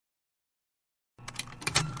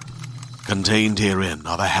Contained herein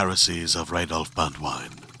are the heresies of Radolf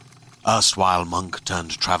Burntwine, erstwhile monk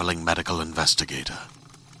turned traveling medical investigator.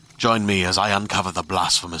 Join me as I uncover the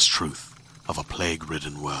blasphemous truth of a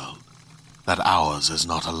plague-ridden world, that ours is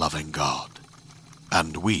not a loving God,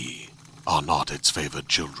 and we are not its favored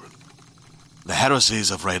children. The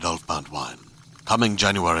heresies of Radolf Burntwine, coming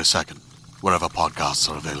January 2nd, wherever podcasts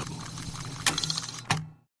are available.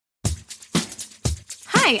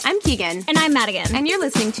 Hi, I'm Keegan. And I'm Madigan. And you're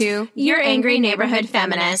listening to Your Angry Neighborhood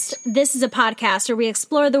Feminist. This is a podcast where we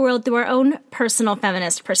explore the world through our own personal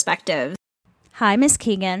feminist perspective. Hi, Miss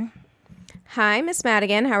Keegan. Hi, Miss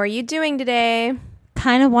Madigan. How are you doing today?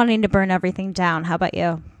 Kind of wanting to burn everything down. How about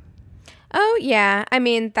you? Oh, yeah. I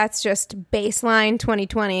mean, that's just baseline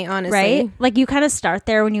 2020, honestly. Right? Like, you kind of start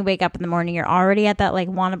there when you wake up in the morning. You're already at that, like,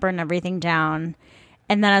 want to burn everything down.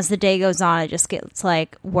 And then as the day goes on, it just gets,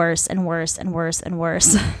 like, worse and worse and worse and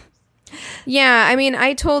worse. Yeah, I mean,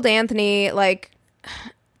 I told Anthony, like,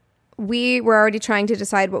 we were already trying to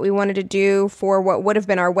decide what we wanted to do for what would have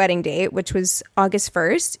been our wedding date, which was August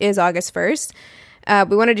 1st.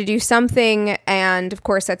 We wanted to do something, and of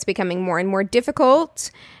course, that's becoming more and more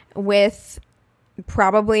difficult with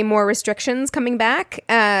probably more restrictions coming back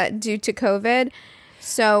due to COVID.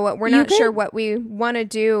 So we're not sure what we want to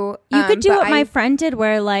do. You could do what my friend did,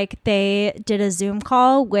 where like they did a Zoom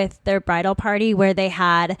call with their bridal party where they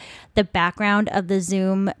had the background of the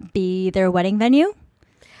Zoom be their wedding venue.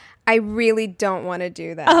 I really don't want to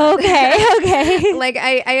do that. Oh, okay. Like,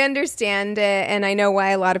 I understand it, and I know why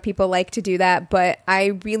a lot of people like to do that, but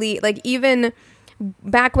I really, like, even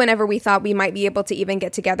back whenever we thought we might be able to even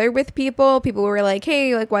get together with people were like,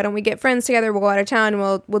 hey, like, why don't we get friends together? We'll go out of town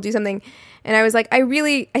and we'll do something. And I was like, I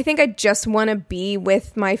think I just want to be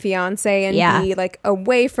with my fiance and be, like,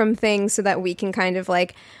 away from things so that we can kind of,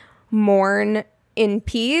 like, mourn in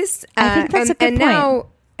peace. I think that's a good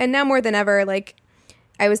point. Now more than ever, like,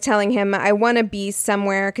 I was telling him I want to be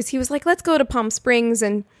somewhere, because he was like, let's go to Palm Springs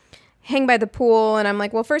and hang by the pool. And I'm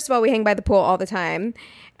like, well, first of all, we hang by the pool all the time.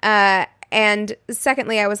 And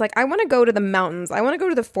secondly, I was like, I want to go to the mountains. I want to go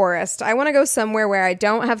to the forest. I want to go somewhere where I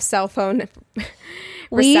don't have cell phone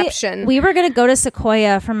reception. We were going to go to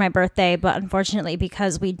Sequoia for my birthday, but unfortunately,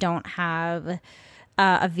 because we don't have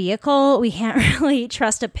a vehicle, we can't really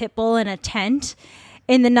trust a pit bull in a tent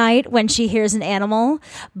in the night when she hears an animal.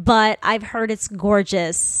 But I've heard it's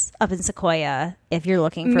gorgeous up in Sequoia if you're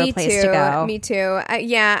looking for a place to go. Me too.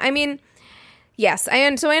 Yeah, I mean, yes. So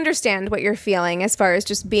I understand what you're feeling as far as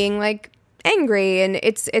just being, like, angry, and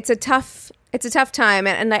it's a tough time,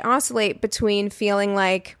 and I oscillate between feeling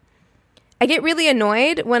like I get really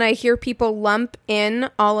annoyed when I hear people lump in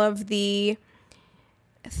all of the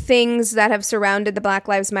things that have surrounded the Black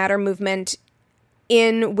Lives Matter movement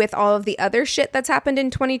in with all of the other shit that's happened in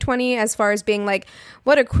 2020, as far as being like,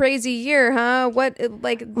 what a crazy year, huh? What,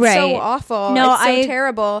 like, right. So awful. No, it's so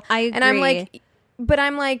terrible. I agree. And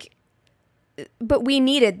I'm like, but we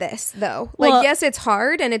needed this, though. Like, well, yes, it's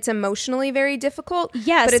hard and it's emotionally very difficult.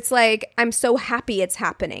 Yes. But it's like, I'm so happy it's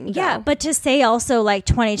happening. Yeah. But to say also, like,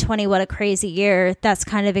 2020, what a crazy year, that's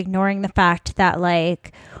kind of ignoring the fact that,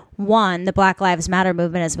 like, one, the Black Lives Matter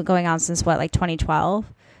movement has been going on since, what, like 2012?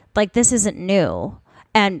 Like, this isn't new.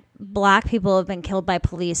 And Black people have been killed by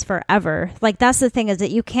police forever. Like, that's the thing, is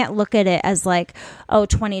that you can't look at it as like, oh,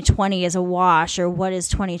 2020 is a wash, or what is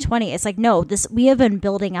 2020? It's like, no, we have been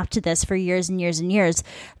building up to this for years and years and years.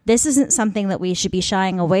 This isn't something that we should be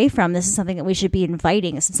shying away from. This is something that we should be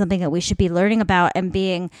inviting. This is something that we should be learning about and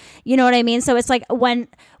being, you know what I mean? So it's like, when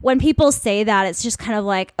people say that, it's just kind of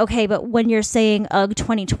like, okay, but when you're saying, ugh,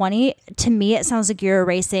 2020, to me, it sounds like you're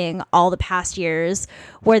erasing all the past years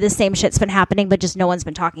where the same shit's been happening, but just no one's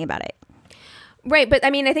been talking about it. Right, but I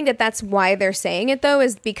mean, I think that's why they're saying it, though,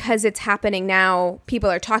 is because it's happening now. People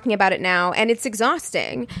are talking about it now, and it's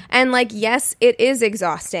exhausting. And, like, yes, it is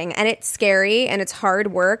exhausting, and it's scary, and it's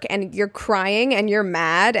hard work, and you're crying, and you're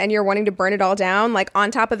mad, and you're wanting to burn it all down, like,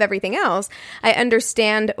 on top of everything else. I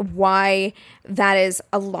understand why that is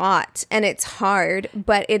a lot, and it's hard,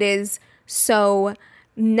 but it is so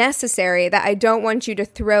necessary that I don't want you to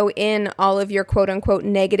throw in all of your quote-unquote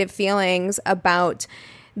negative feelings about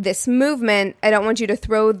this movement. I don't want you to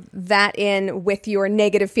throw that in with your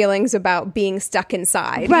negative feelings about being stuck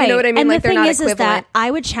inside. Right. You know what I mean? And like, the they're thing not is equivalent. that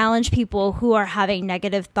I would challenge people who are having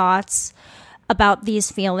negative thoughts about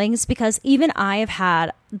these feelings, because even I have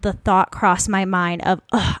had the thought cross my mind of,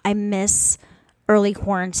 I miss early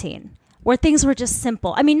quarantine, where things were just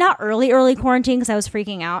simple. I mean, not early quarantine, because I was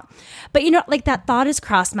freaking out. But, you know, like, that thought has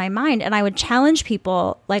crossed my mind. And I would challenge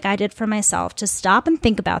people, like I did for myself, to stop and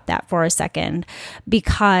think about that for a second,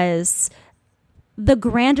 because the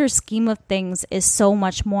grander scheme of things is so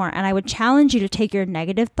much more. And I would challenge you to take your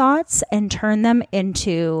negative thoughts and turn them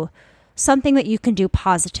into something that you can do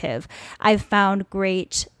positive. I've found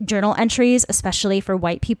great journal entries, especially for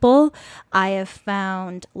white people. I have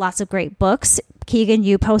found lots of great books. Keegan,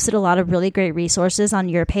 you posted a lot of really great resources on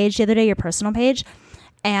your page the other day, your personal page.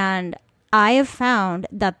 And I have found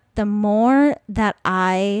that the more that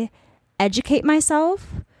I educate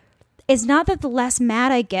myself, it's not that the less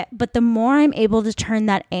mad I get, but the more I'm able to turn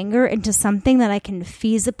that anger into something that I can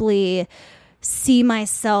feasibly see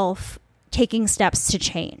myself taking steps to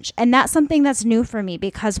change. And that's something that's new for me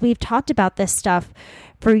because we've talked about this stuff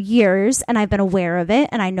for years and I've been aware of it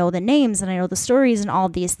and I know the names and I know the stories and all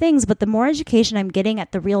of these things. But the more education I'm getting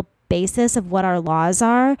at the real basis of what our laws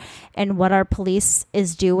are and what our police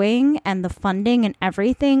is doing and the funding and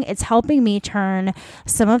everything, it's helping me turn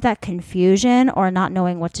some of that confusion or not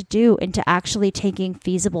knowing what to do into actually taking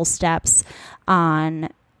feasible steps on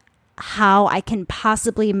how I can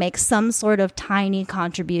possibly make some sort of tiny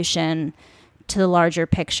contribution to the larger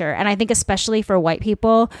picture. And I think especially for white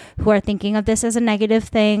people who are thinking of this as a negative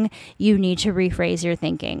thing, you need to rephrase your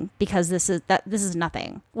thinking because this is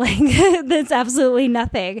nothing. Like that's absolutely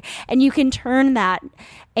nothing. And you can turn that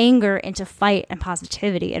anger into fight and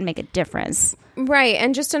positivity and make a difference. Right.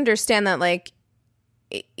 And just understand that like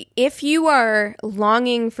if you are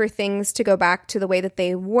longing for things to go back to the way that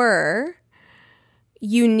they were,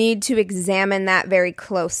 you need to examine that very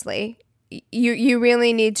closely. You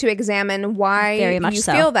really need to examine why you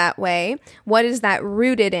feel that way. What is that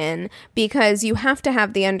rooted in? Because you have to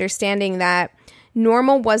have the understanding that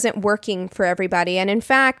normal wasn't working for everybody. And in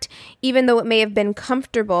fact, even though it may have been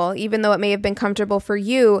comfortable for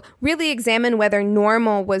you, really examine whether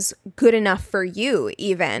normal was good enough for you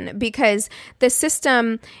even. Because the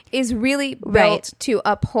system is really built to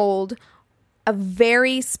uphold a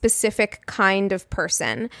very specific kind of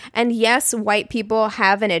person. And yes, white people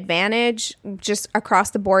have an advantage just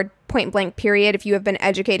across the board, point blank period. If you have been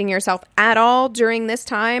educating yourself at all during this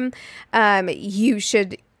time, you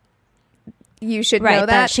should know that.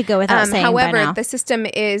 That should go without saying. However, the system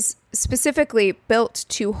is specifically built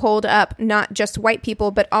to hold up not just white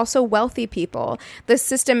people, but also wealthy people. The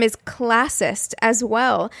system is classist as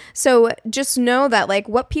well. So just know that like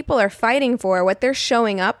what people are fighting for, what they're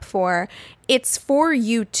showing up for, it's for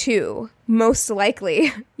you too, most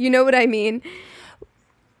likely. You know what I mean?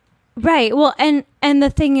 Right. Well, and the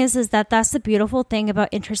thing is that that's the beautiful thing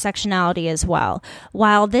about intersectionality as well.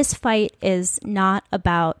 While this fight is not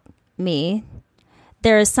about me,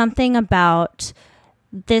 there is something about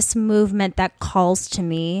this movement that calls to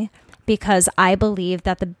me because I believe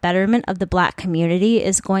that the betterment of the Black community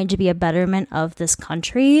is going to be a betterment of this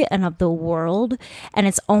country and of the world, and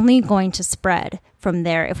it's only going to spread from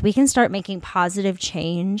there. If we can start making positive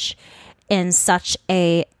change in such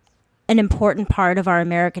an important part of our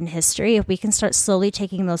American history, if we can start slowly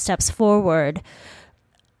taking those steps forward,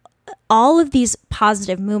 all of these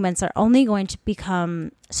positive movements are only going to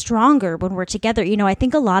become stronger when we're together. You know, I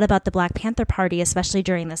think a lot about the Black Panther Party, especially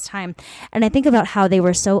during this time. And I think about how they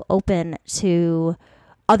were so open to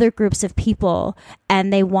other groups of people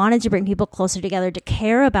and they wanted to bring people closer together to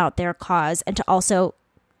care about their cause and to also,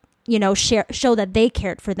 you know, show that they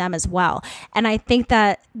cared for them as well. And I think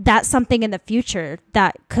that that's something in the future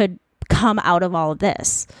that could come out of all of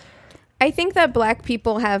this. I think that Black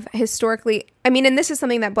people have historically, I mean, and this is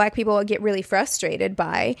something that Black people get really frustrated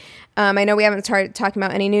by. I know we haven't started talking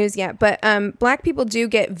about any news yet, but Black people do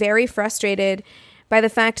get very frustrated by the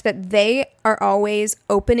fact that they are always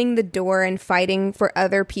opening the door and fighting for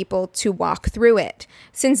other people to walk through it.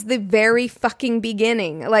 Since the very fucking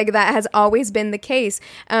beginning, like that has always been the case.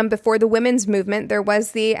 Before the women's movement, there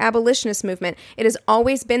was the abolitionist movement. It has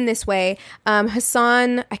always been this way.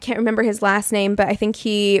 Hassan, I can't remember his last name, but I think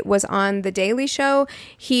he was on The Daily Show.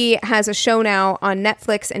 He has a show now on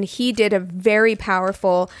Netflix, and he did a very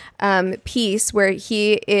powerful piece where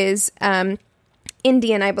he is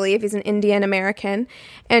Indian, I believe. He's an Indian American.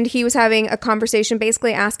 And he was having a conversation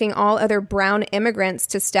basically asking all other brown immigrants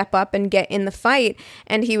to step up and get in the fight.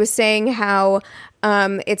 And he was saying how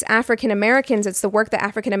it's African Americans, it's the work that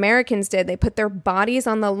African Americans did. They put their bodies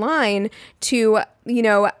on the line to, you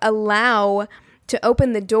know, to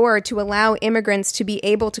open the door to allow immigrants to be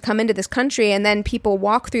able to come into this country, and then people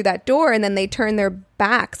walk through that door and then they turn their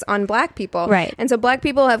backs on Black people. Right. And so Black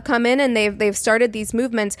people have come in and they've started these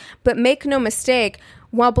movements, but make no mistake,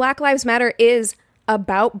 while Black Lives Matter is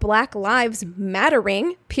about Black lives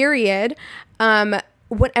mattering, period,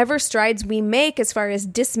 whatever strides we make as far as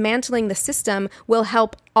dismantling the system will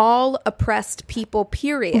help all oppressed people,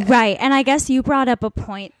 period. Right. And I guess you brought up a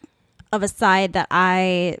point of a side that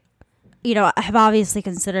I I have obviously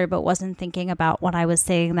considered but wasn't thinking about when I was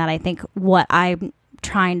saying that. I think what I'm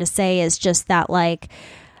trying to say is just that, like,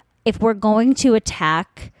 if we're going to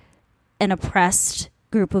attack an oppressed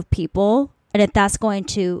group of people, and if that's going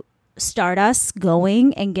to start us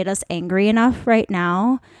going and get us angry enough right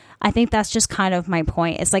now, I think that's just kind of my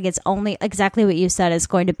point. It's like, it's only exactly what you said is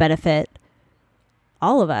going to benefit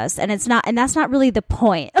all of us, and it's not, and that's not really the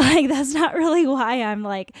point. Like, that's not really why I'm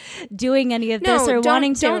like doing any of this or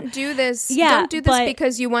wanting to. Don't do this. Yeah, don't do this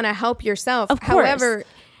because you want to help yourself. Of course.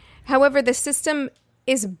 However, the system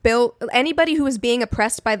is built. Anybody who is being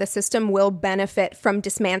oppressed by the system will benefit from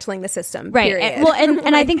dismantling the system. Right. Period.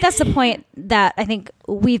 And I think that's the point that I think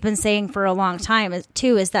we've been saying for a long time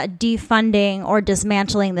too, is that defunding or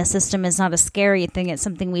dismantling the system is not a scary thing. It's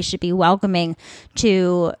something we should be welcoming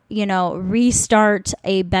to, restart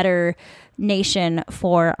a better nation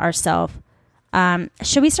for ourselves.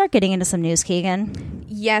 Should we start getting into some news, Keegan?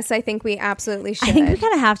 Yes, I think we absolutely should. I think we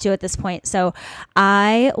kind of have to at this point. So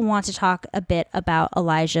I want to talk a bit about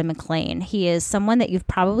Elijah McClain. He is someone that you've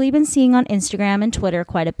probably been seeing on Instagram and Twitter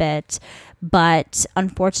quite a bit. But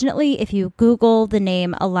unfortunately, if you Google the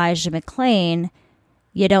name Elijah McClain,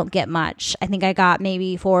 you don't get much. I think I got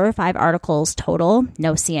maybe 4 or 5 articles total.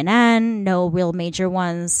 No CNN, no real major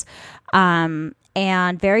ones, and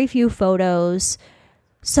very few photos.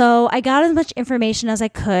 So I got as much information as I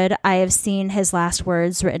could. I have seen his last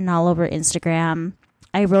words written all over Instagram.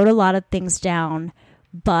 I wrote a lot of things down,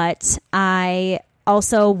 but I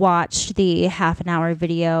also watched the half-an-hour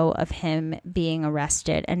video of him being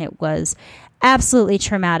arrested, and it was absolutely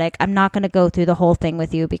traumatic. I'm not going to go through the whole thing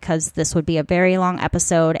with you because this would be a very long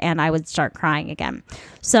episode, and I would start crying again.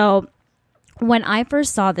 So when I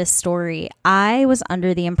first saw this story, I was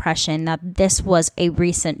under the impression that this was a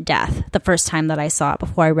recent death the first time that I saw it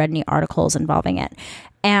before I read any articles involving it.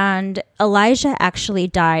 And Elijah actually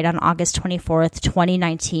died on August 24th,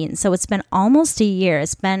 2019. So it's been almost a year.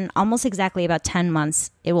 It's been almost exactly about 10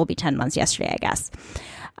 months. It will be 10 months yesterday, I guess.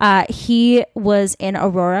 He was in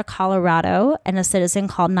Aurora, Colorado, and a citizen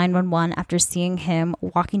called 911 after seeing him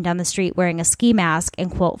walking down the street wearing a ski mask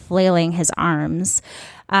and, quote, flailing his arms.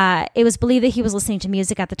 It was believed that he was listening to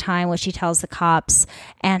music at the time, which he tells the cops,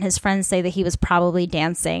 and his friends say that he was probably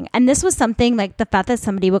dancing. And this was something, like, the fact that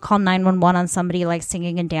somebody would call 911 on somebody, like,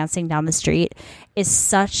 singing and dancing down the street is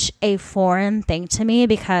such a foreign thing to me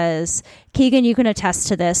because, Keegan, you can attest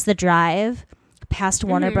to this, the drive past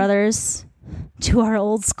Warner Brothers to our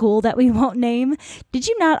old school that we won't name, did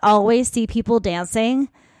you not always see people dancing?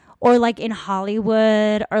 Or like in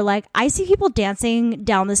Hollywood, or like I see people dancing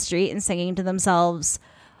down the street and singing to themselves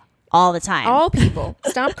all the time. All people.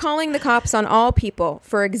 Stop calling the cops on all people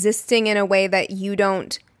for existing in a way that you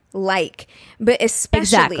don't like. But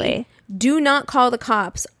especially, do not call the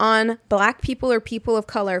cops on Black people or people of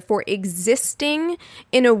color for existing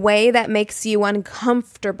in a way that makes you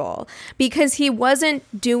uncomfortable. Because he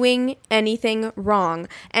wasn't doing anything wrong.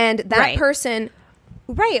 And that person...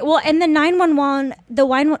 Right. Well, and the 911,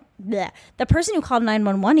 the person who called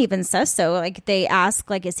 911 even says so. Like, they ask,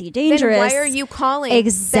 like, is he dangerous? Then why are you calling?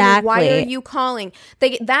 Exactly. Then why are you calling?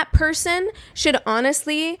 That person should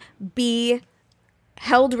honestly be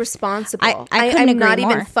held responsible. I'm not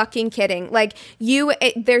even fucking kidding. Like,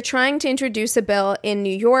 they're trying to introduce a bill in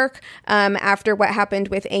New York after what happened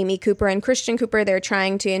with Amy Cooper and Christian Cooper. They're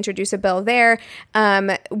trying to introduce a bill there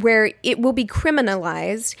where it will be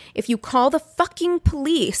criminalized if you call the fucking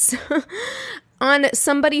police on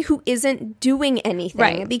somebody who isn't doing anything.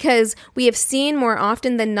 Right. Because we have seen more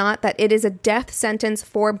often than not that it is a death sentence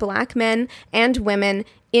for Black men and women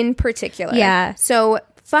in particular. Yeah. So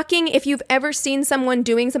fucking, if you've ever seen someone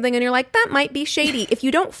doing something and you're like, that might be shady. If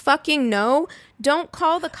you don't fucking know, don't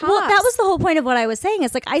call the cops. Well, that was the whole point of what I was saying.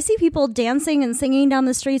 It's like, I see people dancing and singing down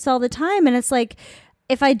the streets all the time. And it's like,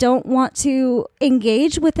 if I don't want to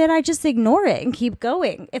engage with it, I just ignore it and keep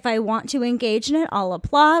going. If I want to engage in it, I'll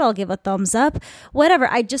applaud. I'll give a thumbs up, whatever.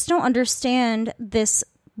 I just don't understand this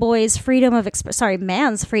man's freedom of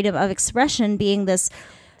expression being this,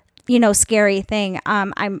 scary thing.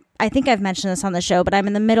 I think I've mentioned this on the show, but I'm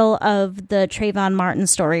in the middle of the Trayvon Martin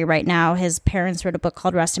story right now. His parents wrote a book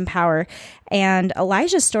called Rest in Power, and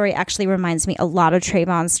Elijah's story actually reminds me a lot of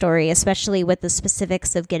Trayvon's story, especially with the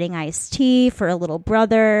specifics of getting iced tea for a little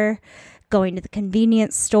brother, going to the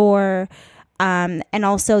convenience store, and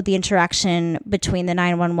also the interaction between the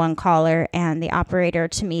 911 caller and the operator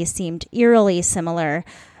to me seemed eerily similar.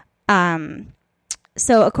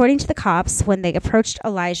 So according to the cops, when they approached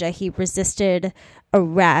Elijah, he resisted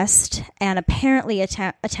arrest and apparently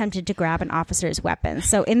attempted to grab an officer's weapon.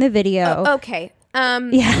 So in the video... Okay.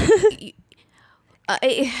 Yeah.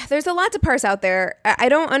 there's a lot to parse out there. I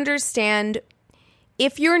don't understand.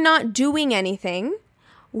 If you're not doing anything,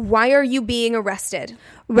 why are you being arrested?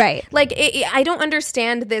 Right. Like, I don't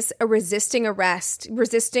understand this resisting arrest.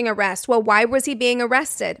 Well, why was he being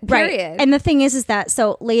arrested? Period. Right. And the thing is that,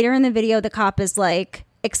 so later in the video, the cop is like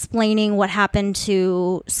explaining what happened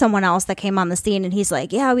to someone else that came on the scene. And he's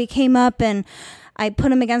like, yeah, we came up and I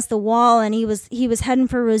put him against the wall and he was heading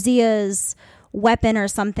for Rosia's weapon or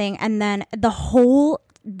something. And then the whole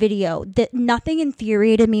video, that nothing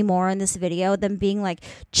infuriated me more in this video than being like,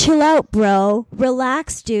 chill out, bro,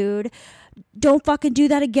 relax, dude, don't fucking do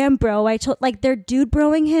that again, bro. Like, they're dude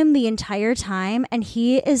broing him the entire time and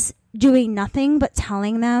he is doing nothing but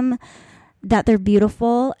telling them that they're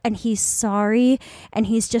beautiful and he's sorry and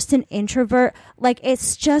he's just an introvert. Like,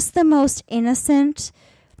 it's just the most innocent,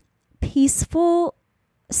 peaceful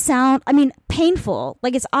sound. I mean, painful.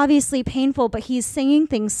 Like, it's obviously painful, but he's singing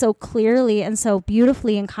things so clearly and so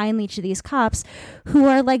beautifully and kindly to these cops who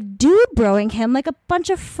are like dude broing him like a bunch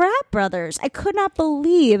of frat brothers. I could not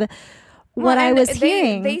believe what I was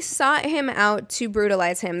hearing. They sought him out to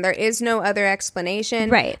brutalize him. There is no other explanation.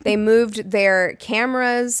 Right. They moved their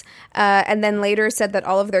cameras and then later said that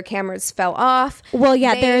all of their cameras fell off. Well,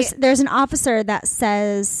 yeah, there's an officer that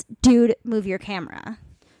says, dude, move your camera.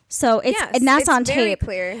 So and that's on tape.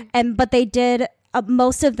 Clear. But they did.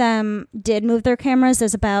 Most of them did move their cameras.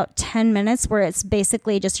 There's about 10 minutes where it's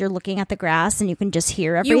basically just you're looking at the grass and you can just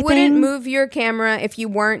hear everything. You wouldn't move your camera if you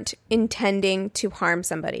weren't intending to harm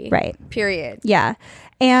somebody. Right. Period. Yeah.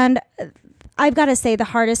 And I've got to say the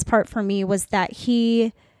hardest part for me was that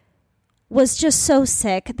he was just so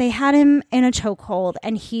sick. They had him in a chokehold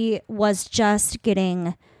and he was just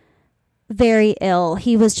getting very ill.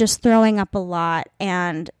 He was just throwing up a lot,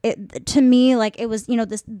 and to me, like, it was,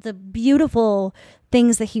 the beautiful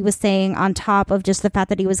things that he was saying on top of just the fact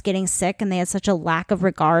that he was getting sick and they had such a lack of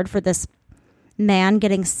regard for this man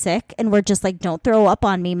getting sick and we're just like, don't throw up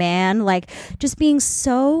on me, man. Like, just being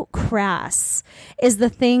so crass is the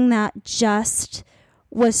thing that just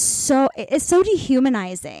was it's so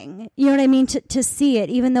dehumanizing. You know what I mean? To see it,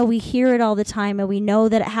 even though we hear it all the time and we know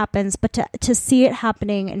that it happens, but to see it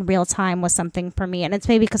happening in real time was something for me. And it's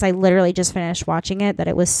maybe because I literally just finished watching it that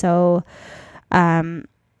it was so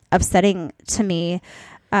upsetting to me.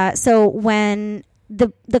 So when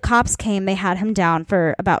the cops came, they had him down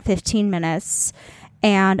for about 15 minutes.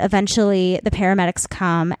 And eventually the paramedics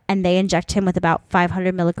come and they inject him with about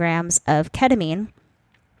 500 milligrams of ketamine,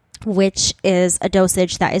 which is a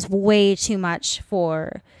dosage that is way too much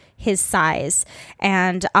for his size.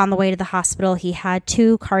 And on the way to the hospital, he had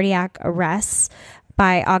 2 cardiac arrests.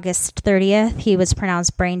 By August 30th, he was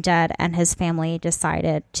pronounced brain dead, and his family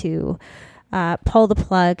decided to pull the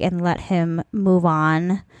plug and let him move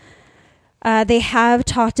on. They have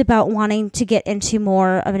talked about wanting to get into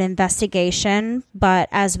more of an investigation, but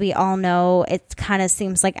as we all know, it kind of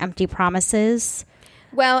seems like empty promises.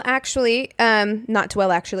 Well, actually,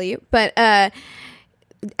 but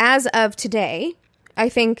as of today, I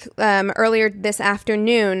think earlier this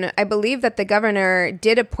afternoon, I believe that the governor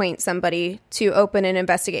did appoint somebody to open an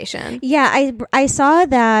investigation. Yeah, I saw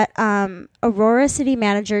that Aurora City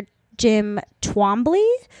Manager Jim Twombly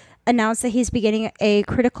announced that he's beginning a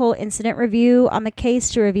critical incident review on the case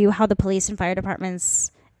to review how the police and fire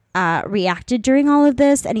departments reacted during all of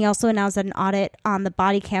this, and he also announced that an audit on the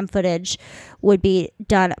body cam footage would be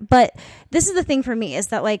done. But this is the thing for me, is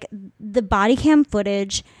that like the body cam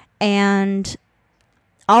footage and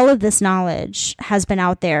all of this knowledge has been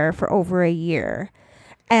out there for over a year,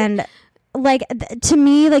 and like to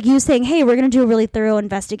me, like you saying, hey, we're gonna do a really thorough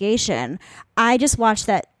investigation, I just watched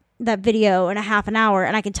that video in a half an hour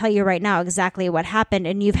and I can tell you right now exactly what happened,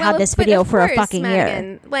 and you've had this video for a fucking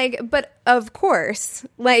year. But of course,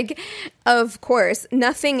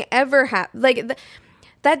 nothing ever happened.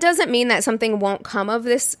 That doesn't mean that something won't come of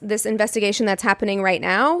this investigation that's happening right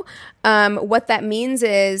now. What that means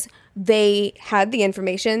is they had the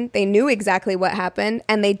information, they knew exactly what happened,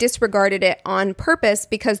 and they disregarded it on purpose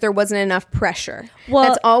because there wasn't enough pressure. Well,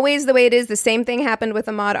 that's always the way it is. The same thing happened with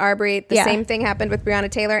Ahmaud Arbery, the same thing happened with Breonna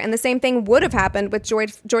Taylor, and the same thing would have happened with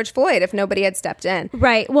George Floyd if nobody had stepped in.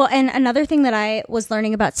 Right. Well, and another thing that I was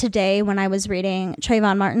learning about today when I was reading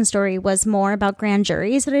Trayvon Martin's story was more about grand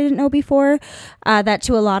juries that I didn't know before, that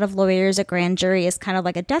to a lot of lawyers, a grand jury is kind of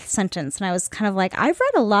like a death sentence. And I was kind of like, I've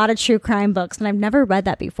read a lot of true crime books and I've never read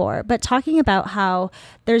that before. But talking about how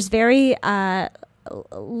there's very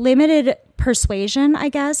limited persuasion, I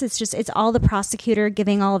guess. It's all the prosecutor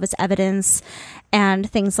giving all of its evidence, and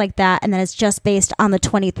things like that. And then it's just based on the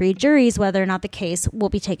 23 juries, whether or not the case will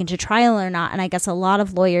be taken to trial or not. And I guess a lot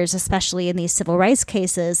of lawyers, especially in these civil rights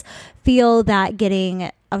cases, feel that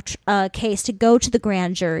getting a case to go to the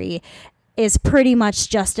grand jury is pretty much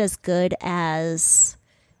just as good as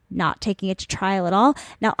not taking it to trial at all.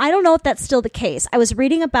 Now, I don't know if that's still the case. I was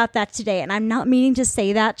reading about that today, and I'm not meaning to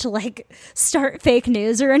say that to like start fake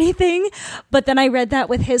news or anything, but then I read that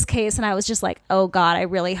with his case, and I was just like, oh God, I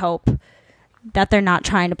really hope that they're not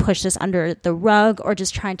trying to push this under the rug or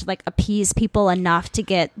just trying to like appease people enough to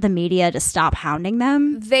get the media to stop hounding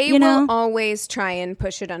them. They will always try and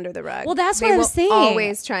push it under the rug. Well, that's what I'm saying.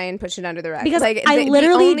 Always try and push it under the rug. Because like, I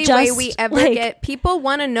literally the only just, way we ever like, get people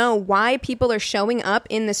want to know why people are showing up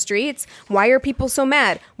in the streets. Why are people so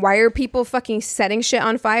mad? Why are people fucking setting shit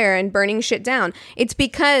on fire and burning shit down? It's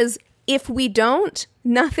because if we don't,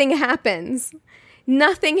 nothing happens.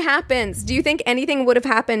 Nothing happens. Do you think anything would have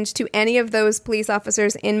happened to any of those police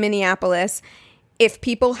officers in Minneapolis if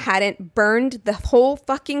people hadn't burned the whole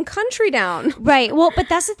fucking country down? Right. Well, but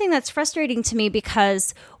that's the thing that's frustrating to me,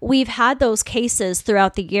 because we've had those cases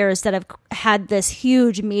throughout the years that have had this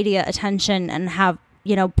huge media attention and have,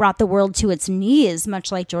 you know, brought the world to its knees,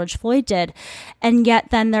 much like George Floyd did. And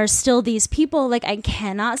yet then there's still these people, like, I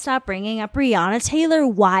cannot stop bringing up Breonna Taylor.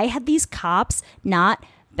 Why have these cops not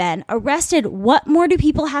been arrested? What more do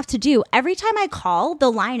people have to do? Every time I call, the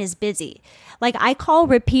line is busy. Like, I call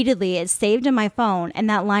repeatedly, it's saved in my phone, and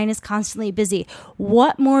that line is constantly busy.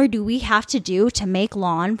 What more do we have to do to make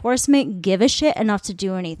law enforcement give a shit enough to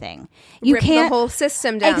do anything? You Rip can't the whole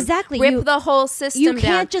system down. Exactly. Rip the whole system down. You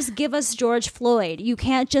can't just give us George Floyd. You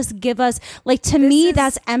can't just give us, like, to me,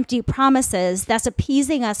 that's empty promises. That's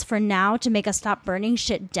appeasing us for now to make us stop burning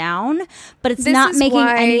shit down, but it's not making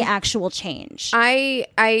any actual change.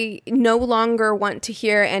 I no longer want to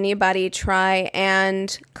hear anybody try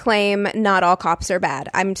and claim not all cops are bad.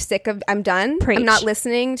 I'm done. Preach. I'm not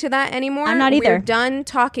listening to that anymore. I'm not either. We're done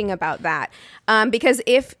talking about that. Because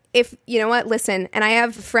if you know what, listen, and I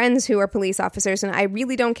have friends who are police officers, and I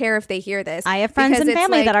really don't care if they hear this. I have friends and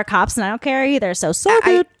family that are cops, and I don't care either. So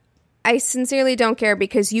good. I sincerely don't care,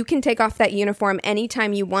 because you can take off that uniform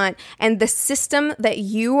anytime you want. And the system that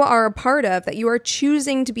you are a part of, that you are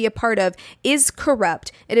choosing to be a part of, is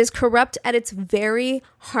corrupt. It is corrupt at its very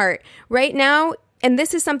heart. Right now, and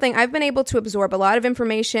this is something I've been able to absorb a lot of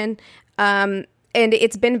information, and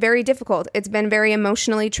it's been very difficult. It's been very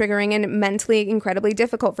emotionally triggering and mentally incredibly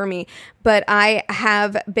difficult for me. But I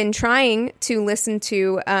have been trying to listen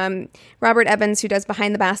to Robert Evans, who does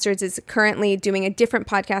Behind the Bastards, is currently doing a different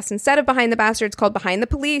podcast instead of Behind the Bastards called Behind the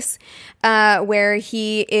Police, where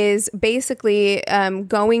he is basically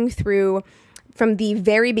going through, from the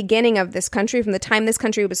very beginning of this country, from the time this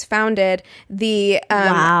country was founded, the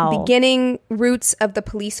beginning roots of the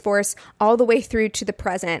police force all the way through to the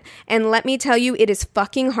present. And let me tell you, it is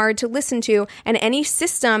fucking hard to listen to. And any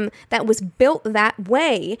system that was built that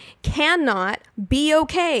way cannot be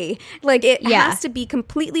okay. Like, it has to be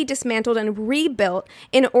completely dismantled and rebuilt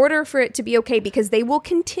in order for it to be okay, because they will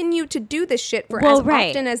continue to do this shit for as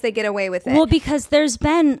often as they get away with it. Well, because there's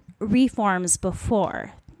been reforms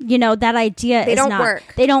before. You know, that idea they don't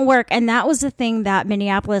work. They don't work. And that was the thing that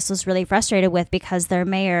Minneapolis was really frustrated with, because their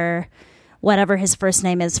mayor, whatever his first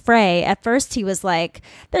name is, Frey, at first he was like,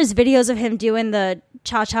 there's videos of him doing the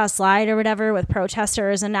cha-cha slide or whatever with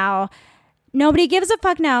protesters, and now nobody gives a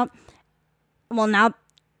fuck now. Well, now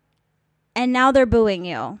they're booing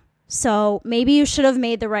you. So maybe you should have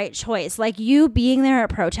made the right choice. Like, you being there at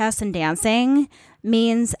protests and dancing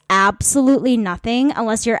means absolutely nothing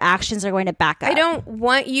unless your actions are going to back up. I don't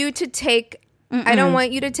want you to take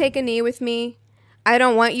a knee with me. I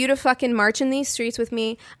don't want you to fucking march in these streets with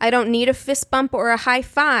me. I don't need a fist bump or a high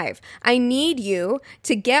five. I need you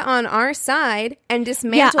to get on our side and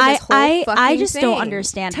dismantle this whole fucking thing. I just don't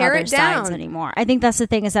understand how their sides anymore. I think that's the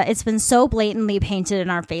thing, is that it's been so blatantly painted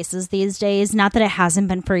in our faces these days. Not that it hasn't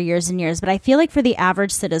been for years and years, but I feel like for the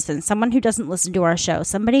average citizen, someone who doesn't listen to our show,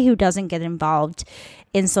 somebody who doesn't get involved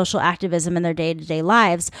in social activism in their day-to-day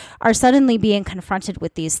lives, are suddenly being confronted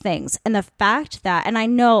with these things. And the fact that, and I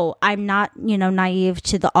know I'm not, naive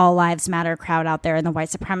to the All Lives Matter crowd out there and the white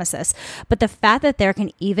supremacists, but the fact that there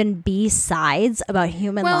can even be sides about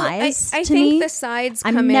human lives, I think the sides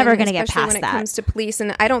come in, I'm never going to get past when it that. comes to police,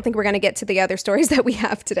 and I don't think we're going to get to the other stories that we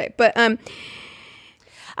have today. But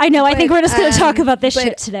I know, I think we're just going to talk about this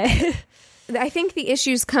shit today. I think the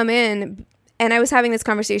issues come in, and I was having this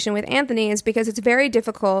conversation with Anthony, is because it's very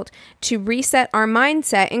difficult to reset our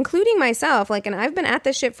mindset, including myself. Like, and I've been at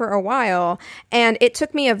this shit for a while, and it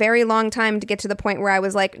took me a very long time to get to the point where I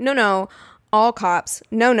was like, no, all cops.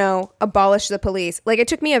 No, abolish the police. Like, it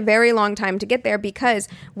took me a very long time to get there because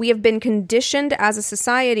we have been conditioned as a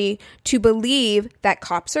society to believe that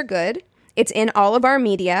cops are good. It's in all of our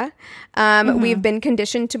media. We've been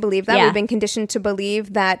conditioned to believe that. Yeah. We've been conditioned to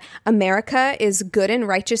believe that America is good and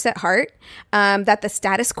righteous at heart, that the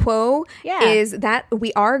status quo is that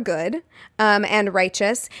we are good and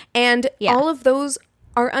righteous. And all of those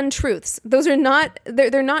are untruths. Those are not,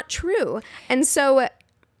 they're not true. And so...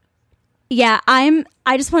 Yeah, I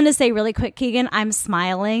just wanted to say really quick, Keegan, I'm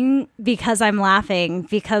smiling because I'm laughing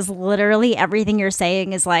because literally everything you're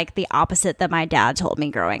saying is like the opposite that my dad told me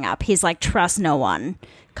growing up. He's like, trust no one.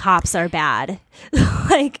 Cops are bad.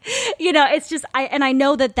 Like, you know, it's just, I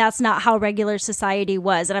know that that's not how regular society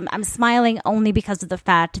was. And I'm smiling only because of the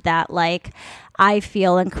fact that, like, I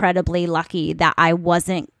feel incredibly lucky that I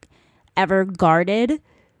wasn't ever guarded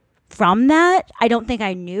from that. I don't think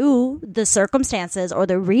I knew the circumstances or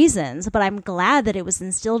the reasons, but I'm glad that it was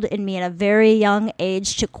instilled in me at a very young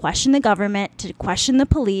age to question the government, to question the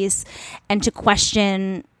police, and to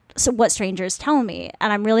question what strangers tell me.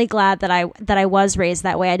 And I'm really glad that I was raised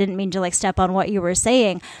that way. I didn't mean to like step on what you were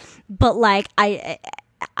saying, but like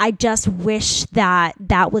I just wish that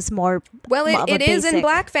was more. Well, it is in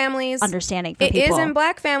black families. Understanding for it people. It is in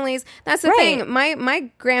black families. That's the thing.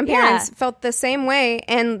 My grandparents felt the same way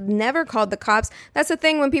and never called the cops. That's the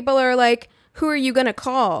thing when people are like, "Who are you gonna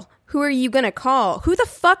call? Who are you gonna call? Who the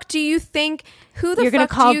fuck do you think? Who the You're fuck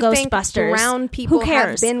gonna call do you think Ghostbusters? brown people Who have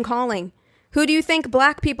cares? been calling? Who do you think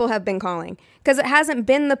black people have been calling? Because it hasn't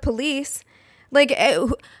been the police. Like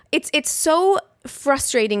it's so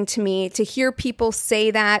frustrating to me to hear people say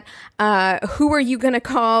that. Who are you going to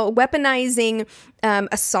call? Weaponizing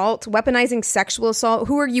assault, weaponizing sexual assault.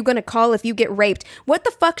 Who are you going to call if you get raped? What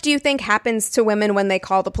the fuck do you think happens to women when they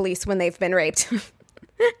call the police when they've been raped?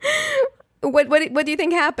 What do you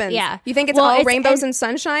think happens? Yeah. You think it's all rainbows and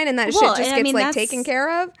sunshine and that shit just gets taken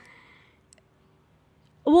care of?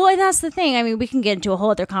 Well, and that's the thing. I mean, we can get into a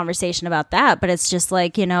whole other conversation about that, but it's just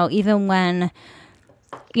like, you know, even when,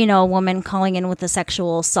 you know, a woman calling in with a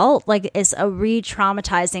sexual assault, like, it's a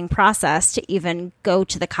re-traumatizing process to even go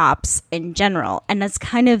to the cops in general. And that's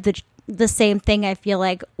kind of the same thing I feel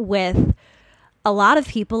like with a lot of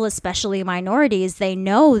people, especially minorities. They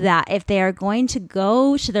know that if they are going to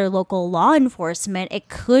go to their local law enforcement, it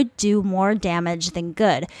could do more damage than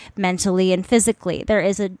good, mentally and physically.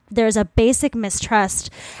 There's a basic mistrust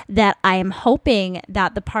that I am hoping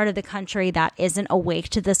that the part of the country that isn't awake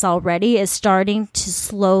to this already is starting to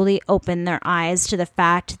slowly open their eyes to the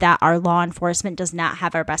fact that our law enforcement does not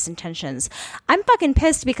have our best intentions. I'm fucking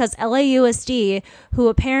pissed because LAUSD, who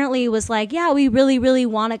apparently was like, yeah, we really, really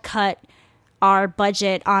want to cut our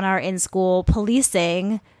budget on our in-school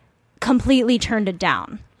policing, completely turned it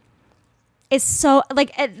down. It's so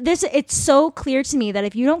like this. It's so clear to me that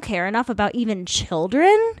if you don't care enough about even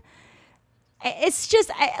children, it's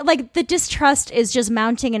just like the distrust is just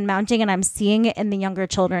mounting and mounting, and I'm seeing it in the younger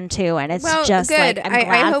children too. And it's just good. Like I'm glad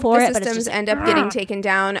I hope for the it, but it's systems just end up getting taken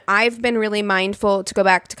down. I've been really mindful to go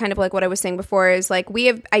back to kind of like what I was saying before. Is like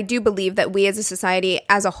I do believe that we as a society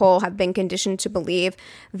as a whole have been conditioned to believe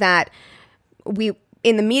that we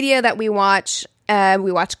in the media that we watch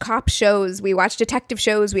cop shows, we watch detective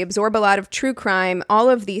shows, we absorb a lot of true crime,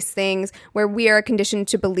 all of these things where we are conditioned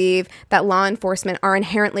to believe that law enforcement are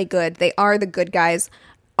inherently good. They are the good guys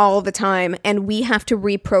all the time. And we have to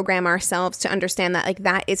reprogram ourselves to understand that like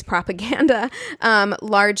that is propaganda,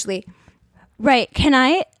 largely. Right. Can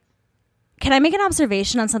I make an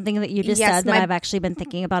observation on something that you just said that I've actually been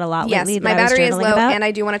thinking about a lot lately? Yes, my battery is low and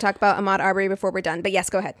I do want to talk about Ahmaud Arbery before we're done. But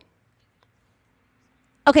yes, go ahead.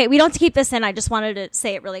 Okay, we don't have to keep this in. I just wanted to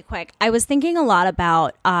say it really quick. I was thinking a lot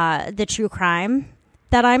about the true crime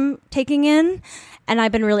that I'm taking in, and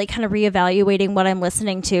I've been really kind of reevaluating what I'm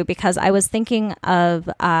listening to because I was thinking of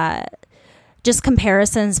just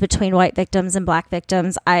comparisons between white victims and black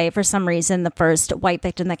victims. For some reason, the first white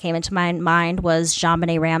victim that came into my mind was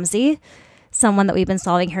JonBenet Ramsey, someone that we've been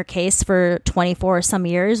solving her case for 24 some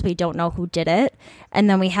years. We don't know who did it. And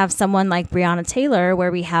then we have someone like Breonna Taylor,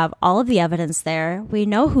 where we have all of the evidence there. We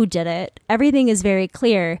know who did it. Everything is very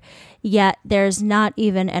clear, yet there's not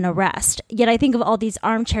even an arrest. Yet I think of all these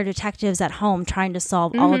armchair detectives at home trying to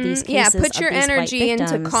solve all of these cases. Yeah, put your energy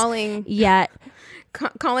into calling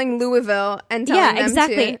Louisville and telling them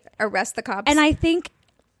to arrest the cops. And I think,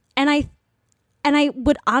 and I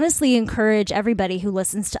would honestly encourage everybody who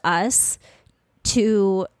listens to us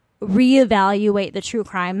to reevaluate the true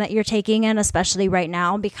crime that you're taking in, especially right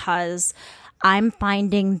now, because I'm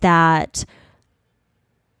finding that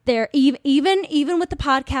There, even with the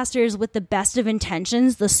podcasters with the best of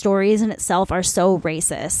intentions, the stories in itself are so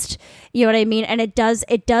racist. You know what I mean? And it does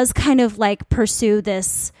kind of like pursue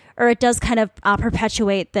this, or it does kind of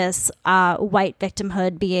perpetuate this white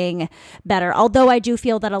victimhood being better. Although I do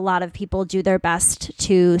feel that a lot of people do their best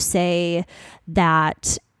to say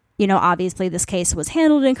that, you know, obviously this case was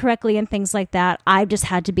handled incorrectly and things like that. I've just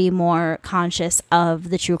had to be more conscious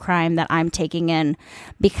of the true crime that I'm taking in,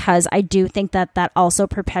 because I do think that that also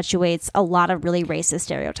perpetuates a lot of really racist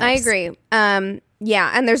stereotypes. I agree.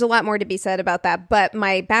 Yeah, and there's a lot more to be said about that, but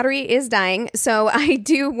my battery is dying, so I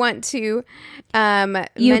do want to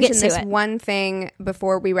mention this one thing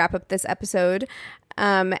before we wrap up this episode,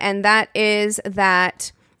 and that is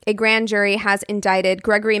that a grand jury has indicted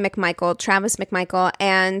Gregory McMichael, Travis McMichael,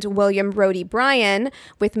 and William Rhodey Bryan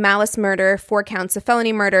with malice murder, 4 counts of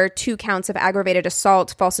felony murder, 2 counts of aggravated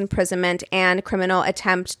assault, false imprisonment, and criminal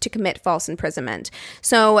attempt to commit false imprisonment.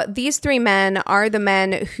 So these 3 men are the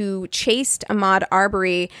men who chased Ahmaud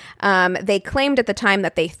Arbery. They claimed at the time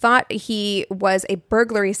that they thought he was a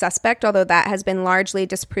burglary suspect, although that has been largely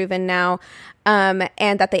disproven now, and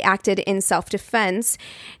that they acted in self-defense.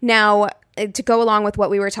 Now, to go along with what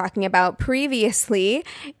we were talking about previously,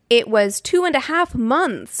 it was 2.5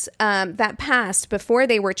 months that passed before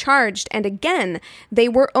they were charged. And again, they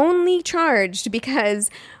were only charged because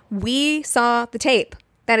we saw the tape.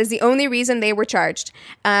 That is the only reason they were charged.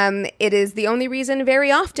 It is the only reason very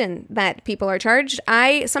often that people are charged.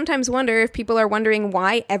 I sometimes wonder if people are wondering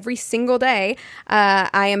why every single day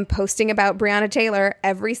I am posting about Breonna Taylor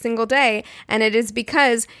every single day. And it is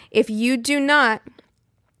because if you do not...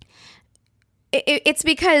 It's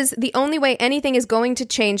because the only way anything is going to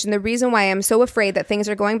change, and the reason why I'm so afraid that things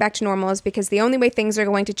are going back to normal, is because the only way things are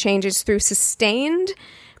going to change is through sustained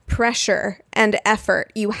pressure and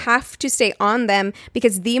effort. You have to stay on them,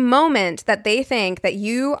 because the moment that they think that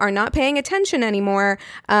you are not paying attention anymore,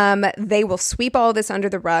 they will sweep all this under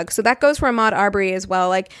the rug. So that goes for Ahmaud Arbery as well.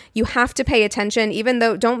 Like, you have to pay attention, even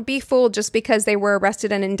though, don't be fooled just because they were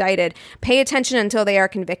arrested and indicted. Pay attention until they are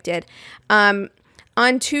convicted.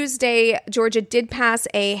 On Tuesday, Georgia did pass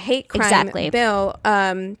a hate crime bill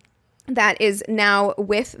that is now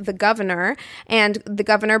with the governor, and the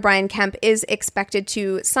governor, Brian Kemp, is expected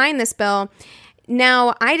to sign this bill.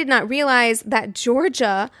 Now, I did not realize that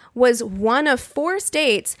Georgia was one of 4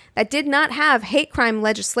 states that did not have hate crime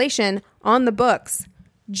legislation on the books.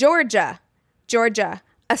 Georgia,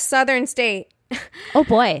 a southern state. Oh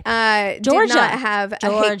boy. Georgia did not have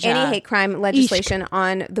any hate crime legislation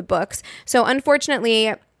on the books. So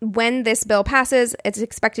unfortunately, when this bill passes, it's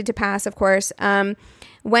expected to pass, of course.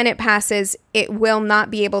 When it passes, it will not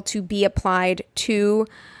be able to be applied to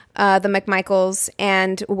the McMichaels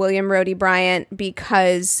and William Rhodey Bryan,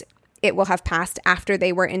 because it will have passed after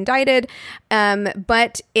they were indicted.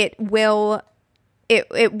 But it will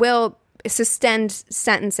suspend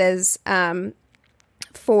sentences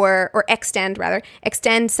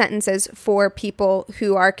extend sentences for people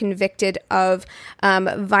who are convicted of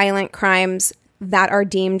violent crimes that are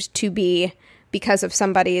deemed to be because of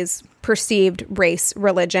somebody's perceived race,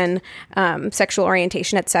 religion, sexual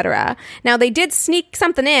orientation, etc. Now, they did sneak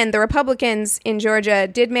something in. The Republicans in Georgia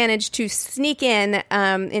did manage to sneak in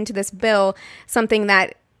into this bill something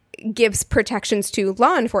that gives protections to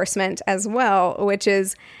law enforcement as well, which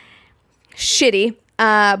is shitty,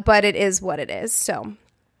 but it is what it is. So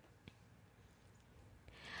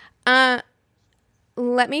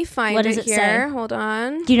let me find what does it it here. say? Hold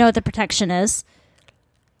on. Do you know what the protection is?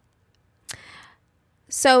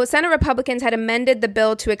 So Senate Republicans had amended the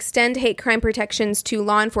bill to extend hate crime protections to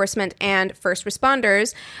law enforcement and first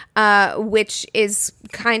responders, which is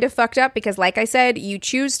kind of fucked up because, like I said, you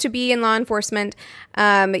choose to be in law enforcement.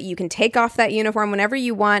 You can take off that uniform whenever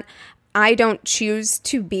you want. I don't choose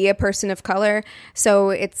to be a person of color, so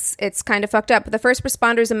it's kind of fucked up. The First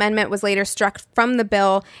Responders Amendment was later struck from the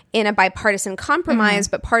bill in a bipartisan compromise,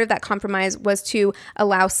 but part of that compromise was to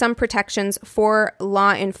allow some protections for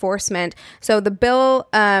law enforcement. So the bill,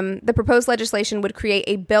 the proposed legislation would create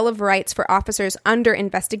a Bill of Rights for officers under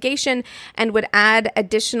investigation and would add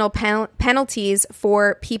additional penalties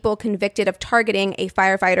for people convicted of targeting a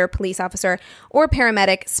firefighter, police officer, or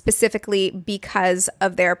paramedic specifically because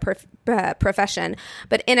of their profession.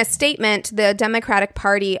 But in a statement, the Democratic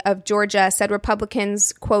Party of Georgia said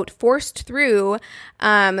Republicans, quote, forced through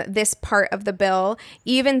this part of the bill,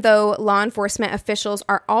 even though law enforcement officials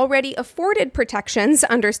are already afforded protections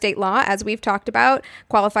under state law, as we've talked about,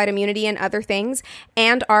 qualified immunity and other things,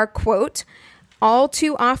 and are, quote, all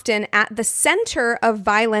too often at the center of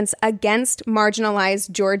violence against marginalized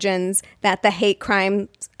Georgians that the hate crime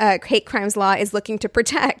hate crimes law is looking to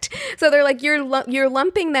protect. So they're like, you're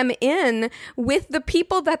lumping them in with the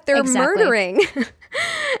people that they're murdering.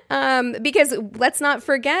 Because let's not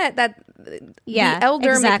forget that the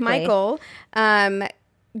elder McMichael,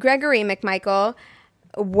 Gregory McMichael,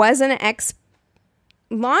 was an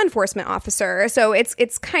ex-law enforcement officer. So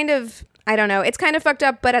it's kind of, I don't know, it's kind of fucked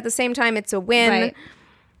up, but at the same time, it's a win. Right.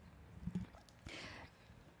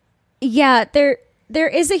 Yeah, there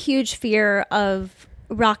is a huge fear of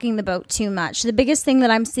rocking the boat too much. The biggest thing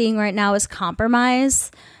that I'm seeing right now is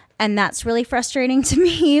compromise, and that's really frustrating to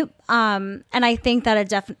me. And I think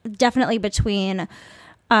that it definitely between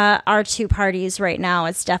our two parties right now,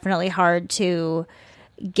 it's definitely hard to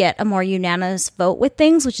get a more unanimous vote with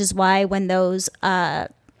things, which is why when those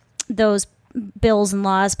bills and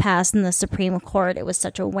laws passed in the Supreme Court, it was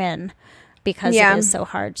such a win, because it is so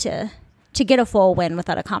hard to get a full win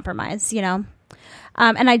without a compromise, you know?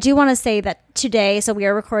 And I do want to say that today, so we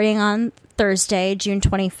are recording on Thursday, June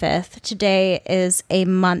 25th. Today is a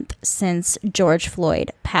month since George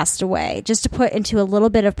Floyd passed away. Just to put into a little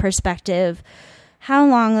bit of perspective how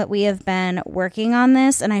long that we have been working on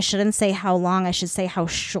this, and I shouldn't say how long, I should say how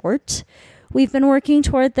short we've been working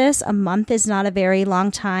toward this. A month is not a very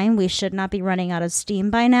long time. We should not be running out of steam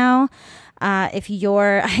by now. If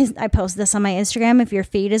I posted this on my Instagram, if your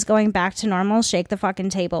feed is going back to normal, shake the fucking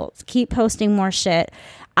table. Keep posting more shit.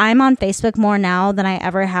 I'm on Facebook more now than I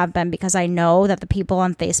ever have been, because I know that the people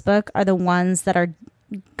on Facebook are the ones that are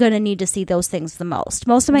going to need to see those things the most.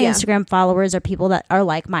 Most of my Instagram followers are people that are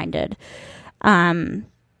like-minded. And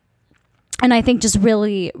I think just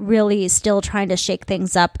really, really still trying to shake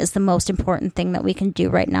things up is the most important thing that we can do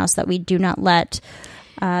right now, so that we do not let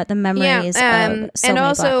the memories of so and many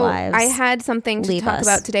also, Black lives I had something to talk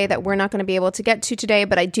about today that we're not going to be able to get to today,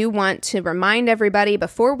 but I do want to remind everybody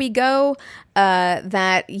before we go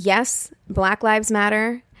that yes, Black Lives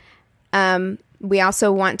Matter. We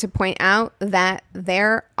also want to point out that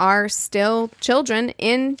there are still children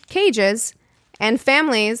in cages, and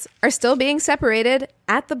families are still being separated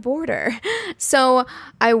at the border. So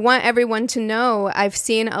I want everyone to know I've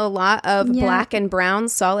seen a lot of Black and brown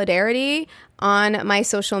solidarity on my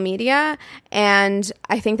social media, and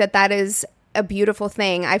I think that is a beautiful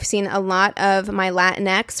thing. I've seen a lot of my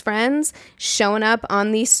Latinx friends showing up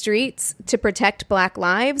on these streets to protect Black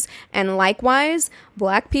lives, and likewise,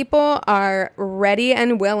 Black people are ready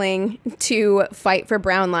and willing to fight for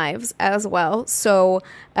brown lives as well. So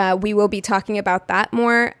we will be talking about that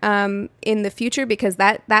more in the future, because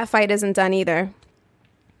that fight isn't done either.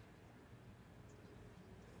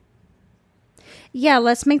 Yeah,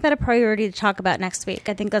 let's make that a priority to talk about next week.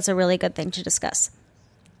 I think that's a really good thing to discuss.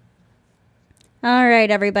 All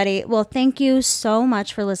right, everybody. Well, thank you so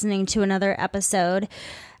much for listening to another episode.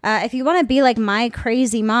 If you want to be like my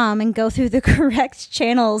crazy mom and go through the correct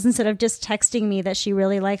channels instead of just texting me that she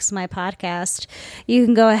really likes my podcast, you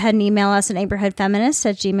can go ahead and email us at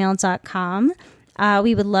neighborhoodfeminist@gmail.com.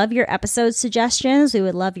 We would love your episode suggestions. We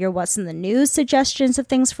would love your what's in the news suggestions of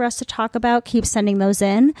things for us to talk about. Keep sending those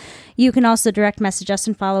in. You can also direct message us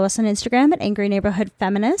and follow us on Instagram at Angry Neighborhood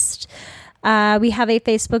Feminist. We have a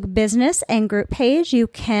Facebook business and group page. You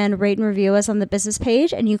can rate and review us on the business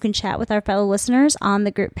page, and you can chat with our fellow listeners on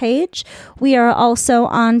the group page. We are also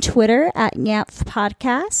on Twitter at YANF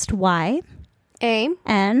Podcast,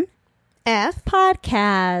 YANF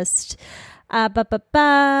Podcast. Apple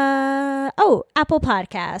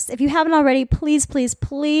Podcasts. If you haven't already, please, please,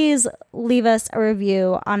 please leave us a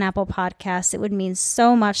review on Apple Podcasts. It would mean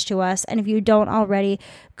so much to us. And if you don't already,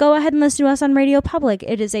 go ahead and listen to us on Radio Public.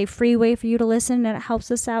 It is a free way for you to listen, and it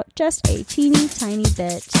helps us out just a teeny tiny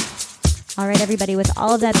bit. All right, everybody, with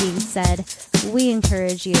all of that being said, we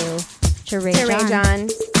encourage you to rage on.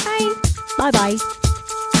 Bye. Bye-bye.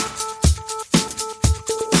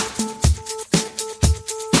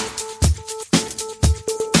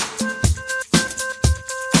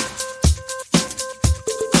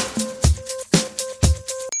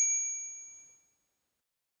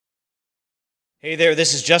 Hey there,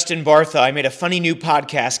 this is Justin Bartha. I made a funny new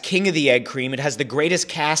podcast, King of the Egg Cream. It has the greatest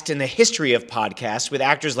cast in the history of podcasts, with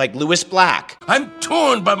actors like Louis Black. I'm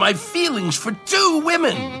torn by my feelings for two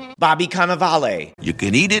women. Bobby Cannavale. You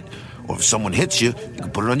can eat it, or if someone hits you, you can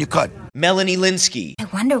put it on your cut. Melanie Linsky. I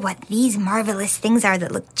wonder what these marvelous things are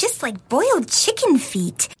that look just like boiled chicken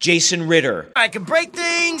feet. Jason Ritter. I can break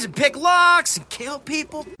things and pick locks and kill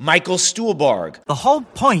people. Michael Stuhlbarg. The whole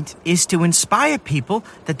point is to inspire people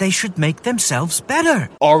that they should make themselves better.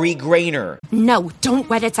 Ari Grainer. No, don't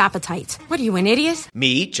whet its appetite. What are you, an idiot?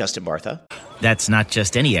 Me, Justin Bartha. That's not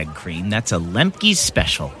just any egg cream, that's a Lemke's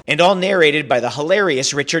special. And all narrated by the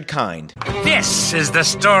hilarious Richard Kind. This is the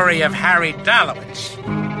story of Harry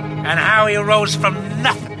Dalowitz. and how he rose from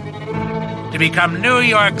nothing to become New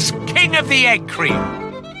York's King of the Egg Cream.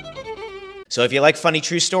 So if you like funny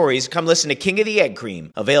true stories, come listen to King of the Egg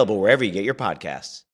Cream, available wherever you get your podcasts.